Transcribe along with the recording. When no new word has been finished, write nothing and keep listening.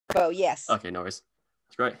Darbo, yes. Okay, no worries.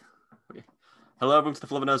 That's great. Okay. Hello, welcome to the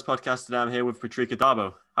Fluff and Nose podcast. Today I'm here with Patrika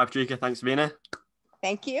Darbo. Hi, Patrika. Thanks for being here.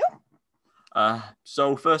 Thank you.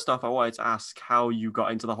 So first off, I wanted to ask how you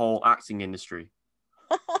got into the whole acting industry.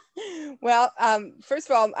 Well, first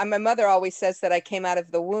of all, my mother always says that I came out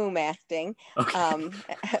of the womb acting. Okay.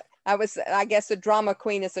 I was, I guess, a drama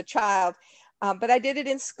queen as a child, but I did it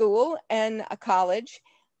in school and a college,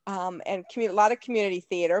 and a lot of community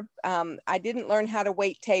theater. I didn't learn how to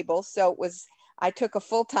wait tables, so I took a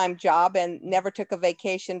full-time job and never took a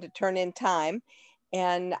vacation to turn in time.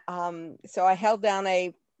 And so I held down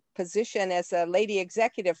a position as a lady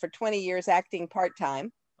executive for 20 years, acting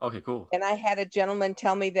part-time. Okay, cool. And I had a gentleman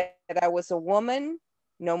tell me that I was a woman,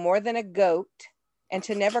 no more than a goat, and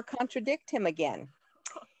to never contradict him again.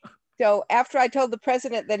 So after I told the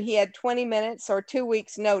president that he had 20 minutes or 2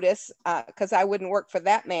 weeks notice, because I wouldn't work for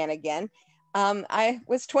that man again, I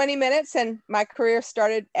was 20 minutes and my career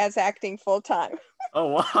started as acting full time. Oh,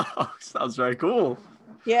 wow. Sounds very cool.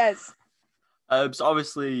 Yes. So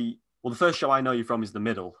obviously, well, the first show I know you from is The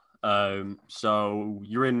Middle. So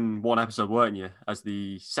you're in one episode, weren't you, as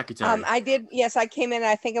the secretary? I did. Yes, I came in.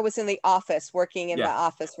 I think I was in the office, working in the Yeah.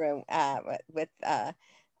 office room with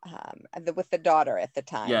the daughter at the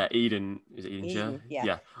time. Yeah, Eden. Is it Eden? Eden, yeah.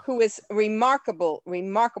 Yeah. Who is remarkable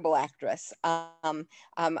actress. I'm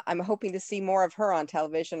hoping to see more of her on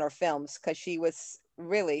television or films because she was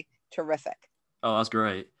really terrific. Oh, that's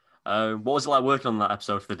great. What was it like working on that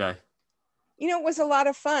episode for the day? It was a lot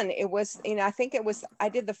of fun. It was, I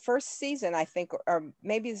did the first season, I think, or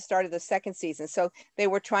maybe the start of the second season. So they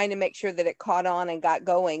were trying to make sure that it caught on and got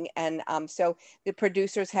going. And so the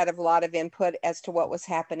producers had a lot of input as to what was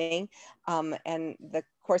happening. And of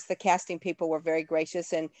course, the casting people were very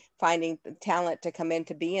gracious in finding talent to come in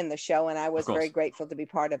to be in the show. And I was very grateful to be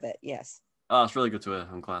part of it. Yes. Oh, that's really good to hear.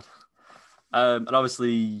 I'm glad. And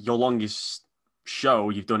obviously, your longest show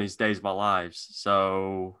you've done is Days of Our Lives.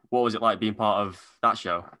 So what was it like being part of that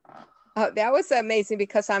show? That was amazing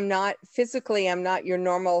because I'm not your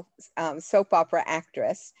normal soap opera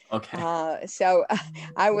actress. Okay. So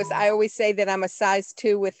I always say that I'm a size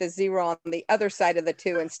 2 with a 0 on the other side of the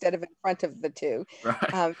 2 instead of in front of the 2. Right.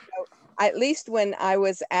 So at least when I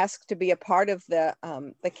was asked to be a part of the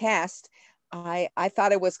cast, I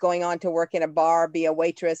thought I was going on to work in a bar, be a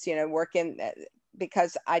waitress, work in,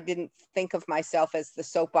 because I didn't think of myself as the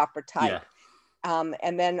soap opera type. Yeah.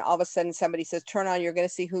 And then all of a sudden somebody says, turn on, you're going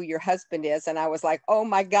to see who your husband is. And I was like, oh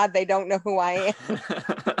my God, they don't know who I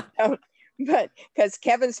am. But because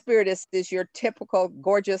Kevin Spirit is your typical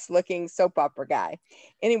gorgeous looking soap opera guy.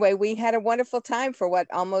 Anyway, we had a wonderful time for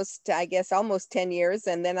almost 10 years.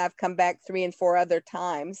 And then I've come back 3 and 4 other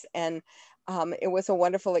times. And it was a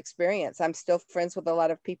wonderful experience. I'm still friends with a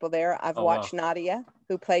lot of people there. I've watched Nadia,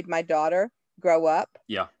 who played my daughter, grow up.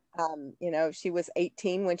 Yeah. She was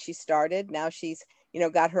 18 when she started. Now she's,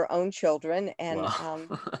 got her own children, and Wow.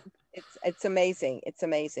 it's amazing. It's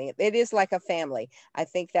amazing. It is like a family. I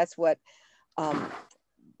think that's what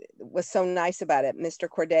was so nice about it. Mr.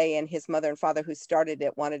 Corday and his mother and father who started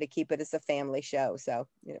it wanted to keep it as a family show. So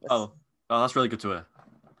it was... Oh, that's really good to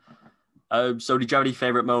hear. So did you have any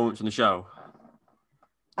favorite moments in the show?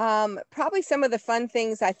 Probably some of the fun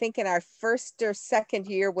things, I think, in our first or second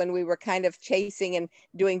year when we were kind of chasing and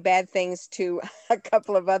doing bad things to a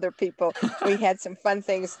couple of other people. We had some fun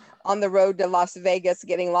things on the road to Las Vegas,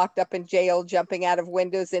 getting locked up in jail, jumping out of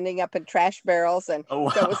windows, ending up in trash barrels. And Oh,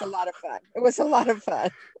 wow. So it was a lot of fun. It was a lot of fun.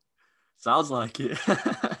 Sounds like it.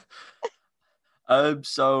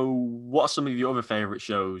 So what are some of your other favorite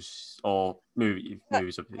shows or movies?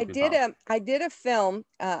 I did a film.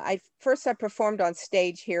 I performed on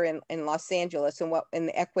stage here in Los Angeles in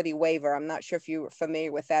the Equity Waiver. I'm not sure if you were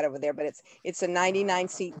familiar with that over there, but it's a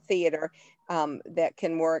 99-seat theater that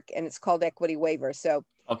can work, and it's called Equity Waiver. So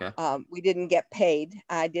okay. We didn't get paid.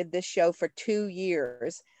 I did this show for 2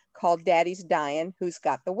 years called Daddy's Dying, Who's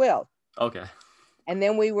Got the Will? Okay. And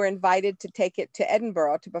then we were invited to take it to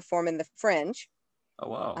Edinburgh to perform in the Fringe. Oh,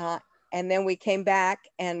 wow. And then we came back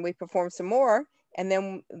and we performed some more. And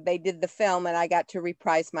then they did the film and I got to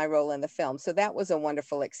reprise my role in the film. So that was a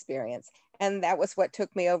wonderful experience. And that was what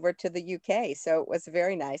took me over to the UK. So it was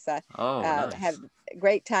very nice. I nice. had a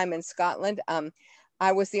great time in Scotland.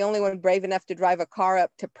 I was the only one brave enough to drive a car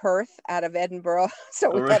up to Perth out of Edinburgh. So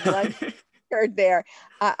we had lunch there.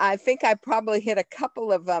 I think I probably hit a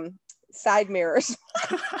couple of side mirrors.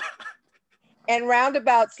 And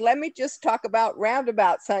roundabouts, let me just talk about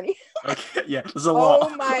roundabouts, honey. Okay, yeah, there's a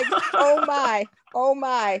lot. Oh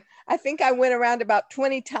my. I think I went around about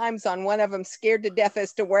 20 times on one of them, scared to death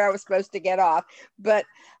as to where I was supposed to get off. But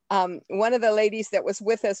one of the ladies that was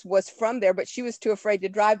with us was from there, but she was too afraid to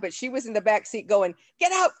drive, but she was in the back seat going,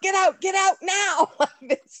 get out, get out, get out now, like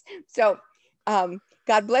this. So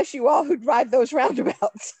God bless you all who drive those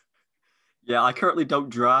roundabouts. Yeah, I currently don't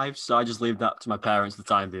drive, so I just leave that to my parents for the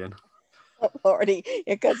time being. Oh, Lordy,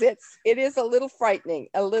 because it is a little frightening,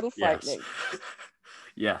 Yes.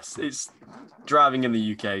 Yes, it's driving in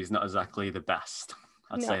the UK is not exactly the best.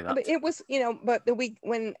 I'd say that. But it was, but the week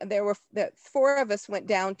when there were the four of us went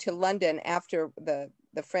down to London after the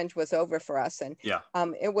Fringe was over for us, and yeah,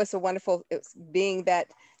 it was a wonderful. It was being that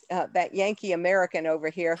that Yankee American over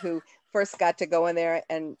here who first got to go in there,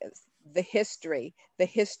 and the history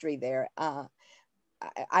there.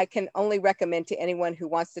 I can only recommend to anyone who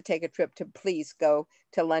wants to take a trip to please go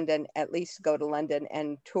to London, at least go to London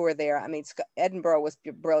and tour there. I mean, Edinburgh was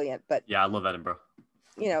brilliant, but yeah, I love Edinburgh.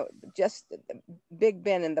 Just Big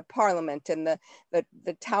Ben and the Parliament and the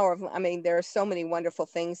Tower of, I mean, there are so many wonderful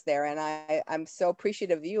things there. And I'm so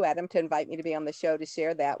appreciative of you, Adam, to invite me to be on the show to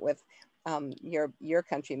share that with your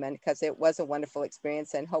countrymen, because it was a wonderful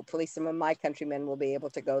experience. And hopefully some of my countrymen will be able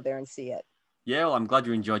to go there and see it. Yeah, well, I'm glad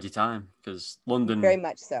you enjoyed your time, because London... Very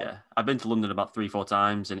much so. Yeah, I've been to London about 3-4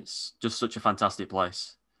 times, and it's just such a fantastic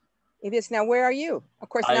place. It is. Now, where are you? Of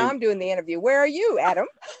course, now I'm doing the interview. Where are you, Adam?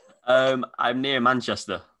 I'm near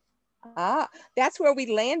Manchester. That's where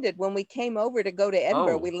we landed when we came over to go to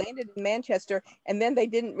Edinburgh. We landed in Manchester, and then they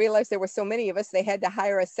didn't realize there were so many of us. They had to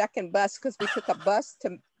hire a second bus because we took a bus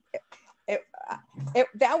to...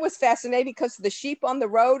 that was fascinating because the sheep on the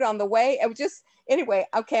road on the way, it was just... Anyway,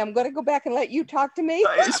 okay, I'm going to go back and let you talk to me.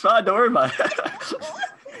 It's fine, don't worry about it.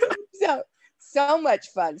 So much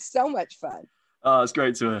fun, so much fun. Oh, it's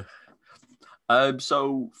great to hear.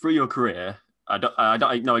 So through your career, I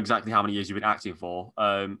don't know exactly how many years you've been acting for.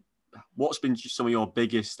 What's been some of your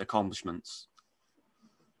biggest accomplishments?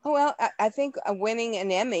 Oh, well, I think winning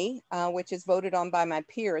an Emmy, which is voted on by my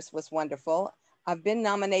peers, was wonderful. I've been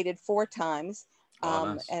nominated 4 times.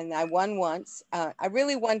 Nice. And I won once. I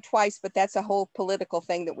really won twice, but that's a whole political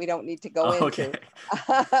thing that we don't need to go into. Okay.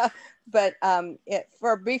 But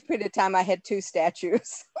for a brief period of time, I had 2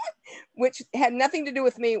 statues, which had nothing to do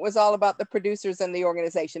with me. It was all about the producers and the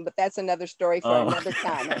organization, but that's another story for another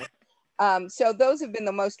time. So those have been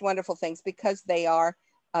the most wonderful things because they are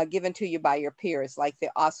given to you by your peers, like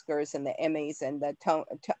the Oscars and the Emmys and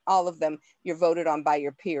all of them, you're voted on by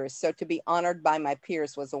your peers. So to be honored by my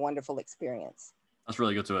peers was a wonderful experience. That's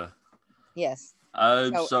really good to hear. Yes.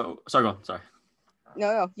 Sorry, go on. Sorry.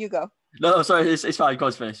 No, you go. No, sorry, it's fine.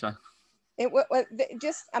 Go finish. Fine. I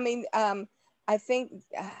think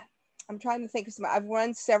I'm trying to think of some. I've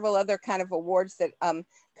won several other kind of awards that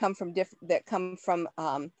come from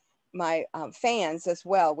my fans as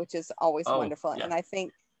well, which is always wonderful. Yeah. And I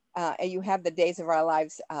think you have the Days of Our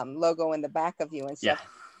Lives logo in the back of you and stuff.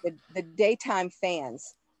 Yeah. The daytime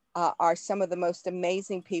fans are some of the most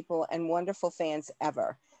amazing people and wonderful fans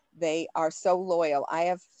ever. They are so loyal. I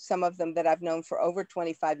have some of them that I've known for over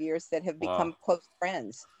 25 years that have become close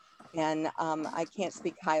friends. And I can't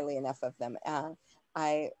speak highly enough of them.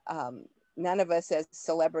 None of us as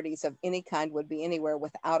celebrities of any kind would be anywhere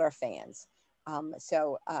without our fans.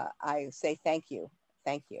 So I say thank you.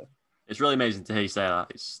 Thank you. It's really amazing to hear you say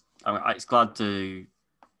that. It's glad to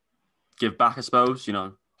give back, I suppose,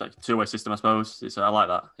 like a two-way system, I suppose. I like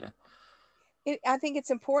that. Yeah. I think it's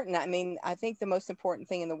important. I mean, I think the most important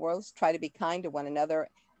thing in the world is try to be kind to one another.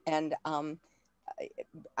 And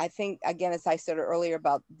I think, again, as I said earlier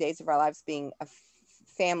about Days of Our Lives being a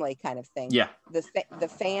family kind of thing. Yeah. The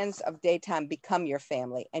fans of daytime become your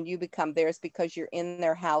family and you become theirs because you're in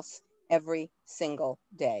their house every single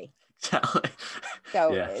day. Exactly.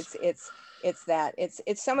 So yes.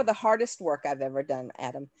 It's some of the hardest work I've ever done,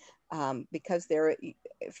 Adam. Because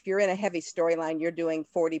if you're in a heavy storyline, you're doing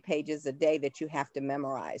 40 pages a day that you have to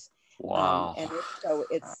memorize. Wow.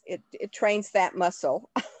 It trains that muscle.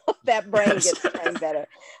 That brain gets trained better.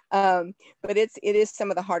 But it is some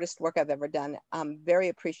of the hardest work I've ever done. I'm very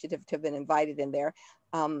appreciative to have been invited in there.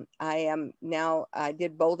 I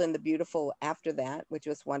did Bold and the Beautiful after that, which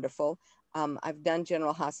was wonderful. I've done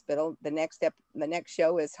General Hospital. The next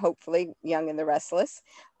show is hopefully Young and the Restless.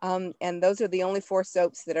 And those are the only 4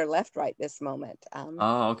 soaps that are left right this moment.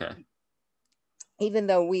 Okay. Even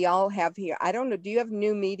though we all have here, I don't know, do you have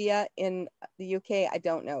new media in the UK? I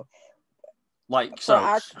don't know. Like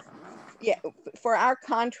soaps? For our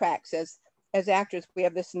contracts as actors, we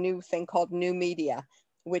have this new thing called new media,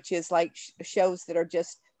 which is like shows that are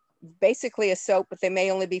just basically a soap, but they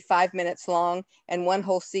may only be 5 minutes long, and one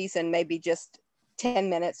whole season may be just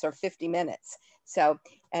 10 minutes or 50 minutes. So,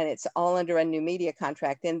 and it's all under a new media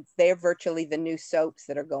contract, and they're virtually the new soaps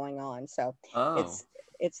that are going on. So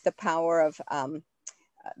it's the power of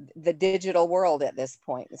the digital world at this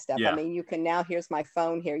point and stuff. Yeah. I mean, you can now, here's my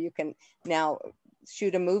phone here. You can now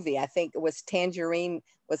shoot a movie. I think it was Tangerine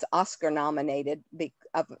was Oscar nominated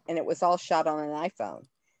and it was all shot on an iPhone.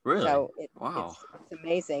 Really? So Wow. it's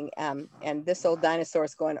amazing. And this old dinosaur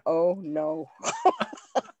is going, oh no.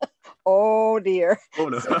 Oh dear. Oh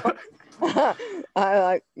no. So, I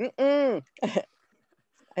like, mm-mm.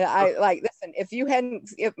 I like, listen, if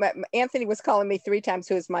Anthony was calling me 3 times,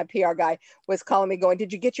 who is my PR guy, was calling me going,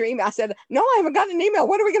 did you get your email? I said, no, I haven't gotten an email.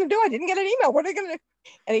 What are we going to do? I didn't get an email. What are we going to do?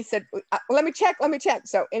 And he said, let me check.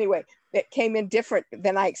 So anyway, it came in different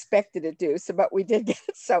than I expected it to. So, but we did get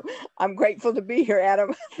it. So I'm grateful to be here,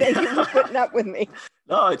 Adam. Thank you for putting up with me.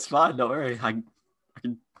 No, it's fine. Don't worry.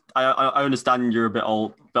 I understand you're a bit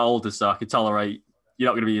older, so I can tolerate you're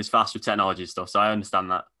not going to be as fast with technology stuff. So I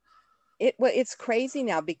understand that. It's crazy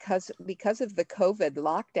now because of the COVID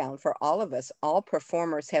lockdown for all of us. All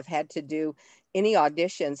performers have had to do any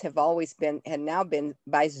auditions have now been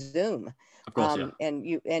by Zoom. Of course, yeah. And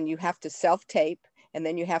you have to self-tape, and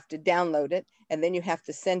then you have to download it, and then you have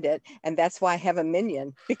to send it. And that's why I have a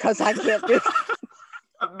minion, because I can't do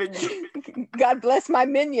A minion. God bless my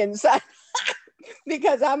minions.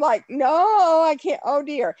 Because I'm like, no, I can't. Oh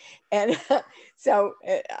dear. And so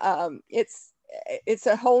it's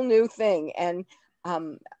a whole new thing. And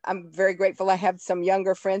I'm very grateful. I have some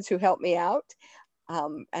younger friends who help me out.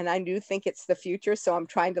 And I do think it's the future. So I'm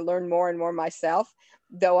trying to learn more and more myself,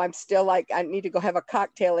 though I'm still like, I need to go have a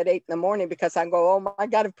cocktail at 8 in the morning because I go, oh my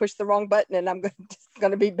God, I've pushed the wrong button and it's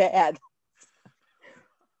going to be bad.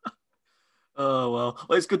 Oh, well,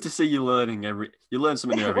 it's good to see you learning you learn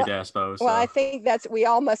something new every day, I suppose. Well, so. I think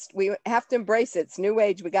we have to embrace it. It's new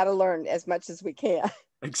age. We got to learn as much as we can.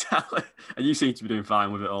 Exactly. And you seem to be doing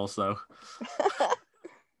fine with it also.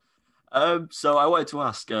 So I wanted to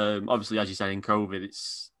ask, obviously, as you said, in COVID,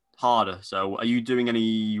 it's harder. So are you doing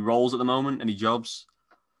any roles at the moment? Any jobs?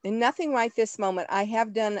 And nothing right this moment. I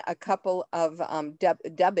have done a couple of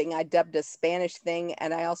dubbing. I dubbed a Spanish thing,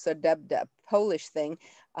 and I also dubbed a Polish thing,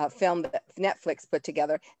 film that Netflix put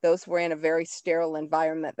together. Those were in a very sterile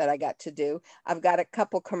environment that I got to do. I've got a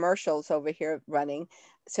couple commercials over here running.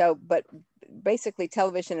 So, but basically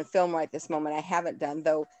television and film right this moment I haven't done,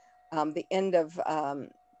 though the end of,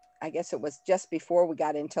 I guess it was just before we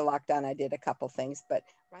got into lockdown, I did a couple things, but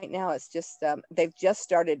right now it's just, they've just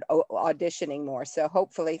started auditioning more. So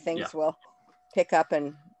hopefully things will pick up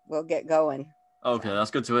and we'll get going. Okay,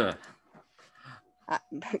 that's good to hear.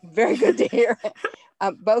 Very good to hear.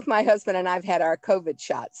 Both my husband and I've had our COVID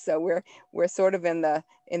shots, so we're sort of in the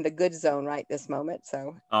good zone right this moment.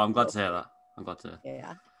 So I'm glad to hear that. I'm glad to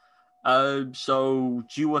hear. Yeah. So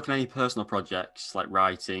do you work on any personal projects like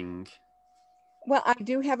writing? Well, I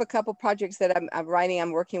do have a couple projects that I'm writing.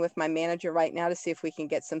 I'm working with my manager right now to see if we can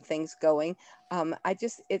get some things going.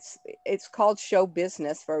 It's called show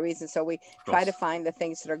business for a reason. So we try to find the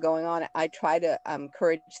things that are going on. I try to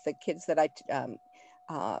encourage the kids that I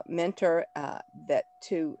mentor that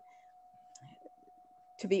to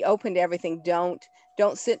be open to everything. Don't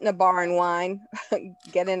sit in a bar and whine.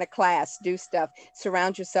 Get in a class, do stuff.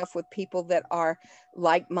 Surround yourself with people that are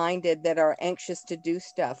like-minded, that are anxious to do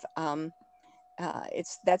stuff.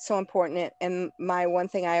 That's so important. And my one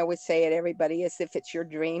thing I always say to everybody is, if it's your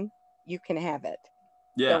dream, you can have it.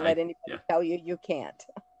 Don't let anybody tell you can't,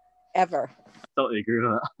 ever. I totally agree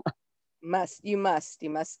with that. You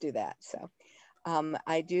must do that. So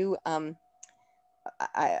I do.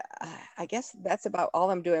 I guess that's about all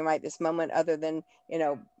I'm doing right this moment, other than,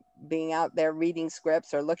 being out there reading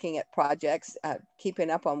scripts or looking at projects, keeping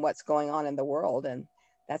up on what's going on in the world. And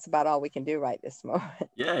that's about all we can do right this moment.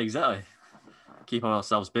 Yeah, exactly. Keep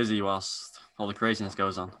ourselves busy whilst all the craziness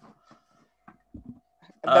goes on.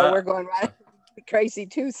 Though we're going right crazy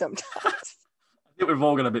too sometimes. I think we've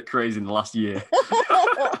all gone a bit crazy in the last year.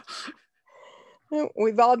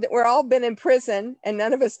 We're all been in prison and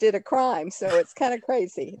none of us did a crime, so it's kind of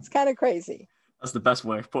crazy. That's the best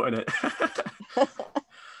way of putting it.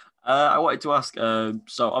 I wanted to ask,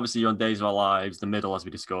 so obviously you're on Days of Our Lives, The Middle, as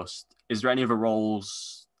we discussed. Is there any other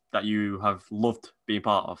roles that you have loved being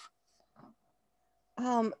part of?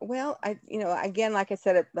 Well, again, like I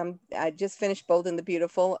said, I just finished Bold and the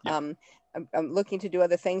Beautiful. I'm looking to do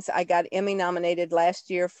other things. I got Emmy nominated last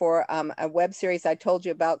year for a web series I told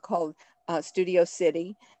you about called Studio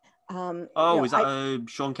City. Is that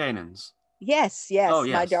Sean Kanan's? Yes. Oh,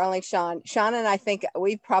 yes. My darling Sean. Sean and I think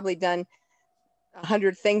we've probably done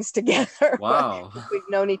 100 things together. Wow. We've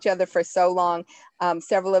known each other for so long.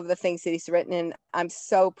 Several of the things that he's written, and I'm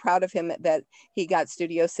so proud of him that he got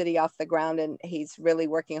Studio City off the ground, and he's really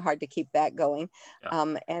working hard to keep that going.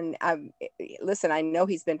 Yeah. And listen, I know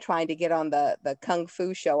he's been trying to get on the Kung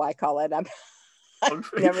Fu show, I call it. I've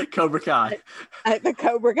never Cobra Kai. the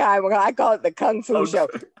Cobra Kai. Well, I call it the Kung Fu show.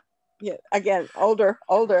 Yeah, again, older.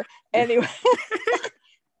 Anyway.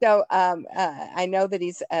 So I know that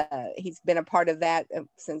he's been a part of that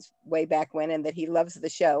since way back when, and that he loves the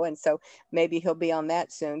show, and so maybe he'll be on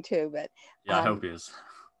that soon too. But yeah, I hope he is.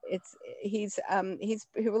 He's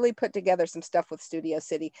really put together some stuff with Studio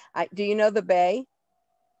City. Do you know the Bay?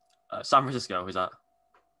 San Francisco, is that?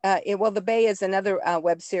 Well, the Bay is another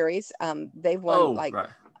web series. They've won right.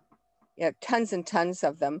 Tons and tons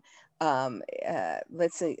of them.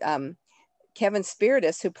 Let's see. Kevin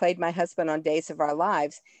Spiritus, who played my husband on Days of Our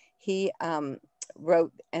Lives, he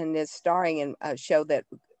wrote and is starring in a show that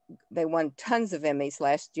they won tons of Emmys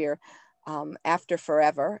last year, After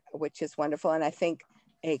Forever, which is wonderful. And I think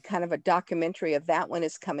a kind of a documentary of that one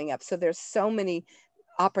is coming up. So there's so many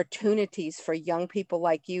opportunities for young people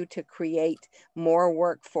like you to create more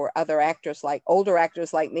work for other actors, like older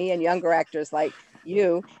actors like me and younger actors like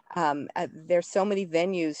you. There's so many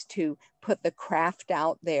venues to put the craft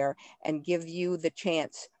out there and give you the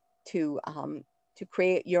chance to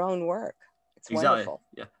create your own work. It's wonderful.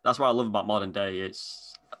 Yeah, that's what I love about modern day.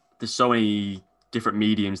 There's so many different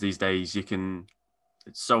mediums these days. It's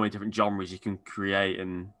so many different genres you can create,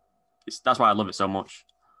 and that's why I love it so much.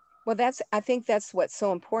 Well, I think that's what's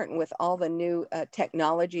so important with all the new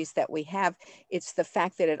technologies that we have. It's the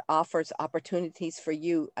fact that it offers opportunities for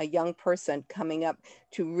you, a young person coming up,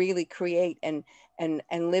 to really create and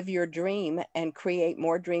live your dream and create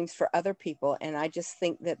more dreams for other people. And I just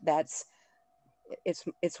think that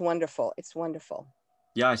it's wonderful. It's wonderful.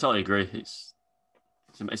 Yeah, I totally agree. It's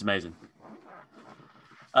amazing.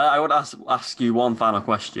 I would ask you one final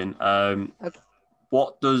question. Okay.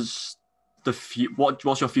 What's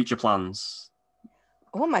your future plans?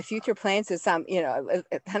 Oh, my future plans is,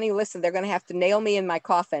 honey, listen, they're going to have to nail me in my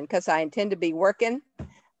coffin because I intend to be working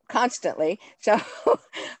constantly. So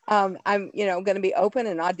I'm, going to be open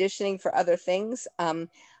and auditioning for other things.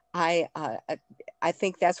 I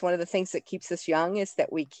think that's one of the things that keeps us young, is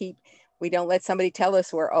that we don't let somebody tell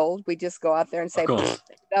us we're old. We just go out there and say,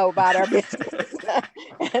 no, about our business.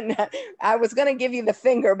 And I was going to give you the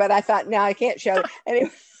finger, but I thought, no, I can't show it. Anyway,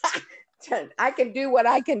 I can do what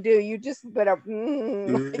I can do. You just better.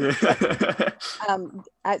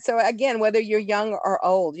 So again, whether you're young or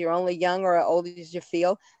old, you're only young or old as you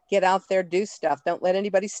feel, get out there, do stuff. Don't let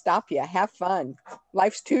anybody stop you. Have fun.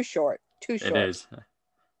 Life's too short. It is.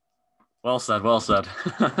 Well said. Well,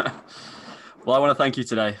 I want to thank you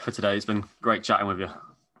for today. It's been great chatting with you.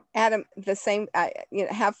 Adam, the same,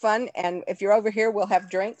 have fun. And if you're over here, we'll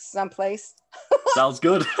have drinks someplace. Sounds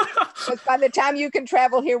good. Because by the time you can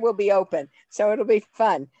travel here, we'll be open. So it'll be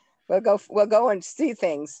fun. We'll go and see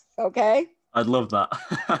things. Okay. I'd love that.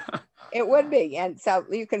 It would be. And so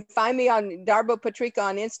you can find me on Darbo Patrika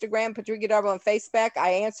on Instagram, Patrika Darbo on Facebook. I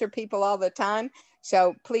answer people all the time.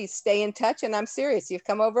 So please stay in touch. And I'm serious. You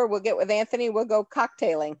come over, we'll get with Anthony. We'll go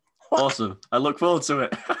cocktailing. Awesome. I look forward to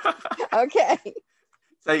it. Okay.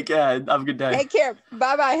 Take care. Have a good day. Take care.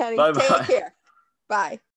 Bye-bye, honey. Bye-bye. Take care. Bye.